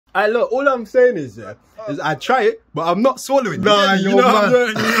Look, all I'm saying is, is I try it, but I'm not swallowing. Nah, you you're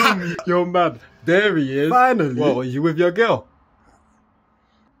know mad. You're mad. There he is. Finally. What, were you with your girl?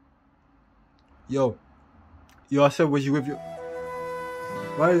 Yo, I said, was you with your...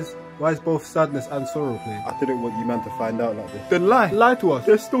 Why is both sadness and sorrow playing? I didn't want you man to find out like this. Then lie to us.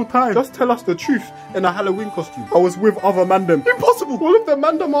 There's still time. Just tell us the truth in a Halloween costume. I was with other mandem. Impossible. All of the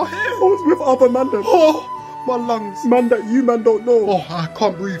mandem are here. I was with other mandem. Oh, my lungs. Man that you man don't know. Oh, I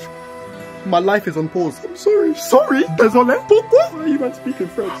can't breathe. My life is on pause. I'm sorry. Sorry? Désolé. Pourquoi? Why are you man speaking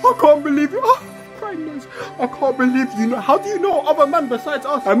French? I can't believe you. Oh, crying nose. I can't believe you know. How do you know other men besides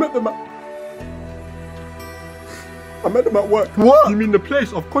us? I met them at work. What? You mean the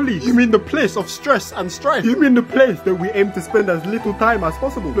place of colleagues? You mean the place of stress and strife? You mean the place that we aim to spend as little time as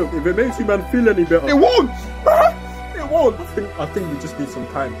possible? Look, if it makes you man feel any better. It won't! It won't! I think we just need some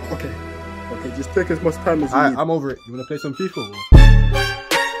time. Okay, just take as much time as you need. I'm over it. You wanna play some FIFA? Or?